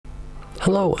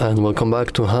Hello and welcome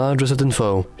back to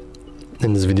HardReset.Info.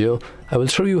 In this video, I will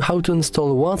show you how to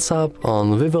install WhatsApp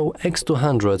on VIVO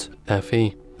X200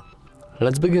 FE.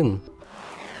 Let's begin.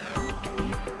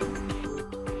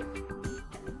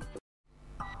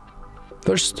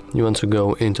 First, you want to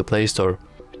go into Play Store.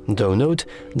 Though note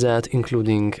that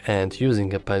including and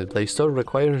using a private Play Store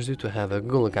requires you to have a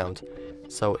Google account.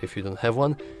 So if you don't have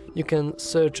one, you can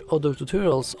search other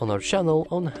tutorials on our channel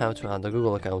on how to add a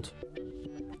Google account.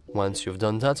 Once you've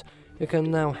done that, you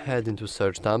can now head into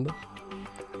Search tab,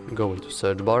 go into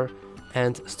Search bar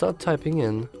and start typing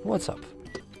in WhatsApp.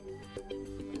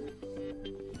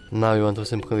 Now you want to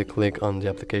simply click on the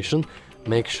application,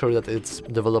 make sure that its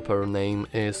developer name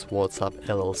is WhatsApp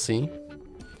LLC,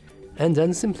 and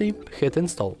then simply hit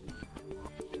install.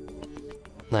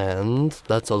 And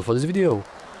that's all for this video.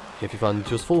 If you found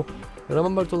it useful,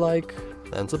 remember to like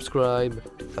and subscribe.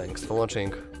 Thanks for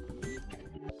watching.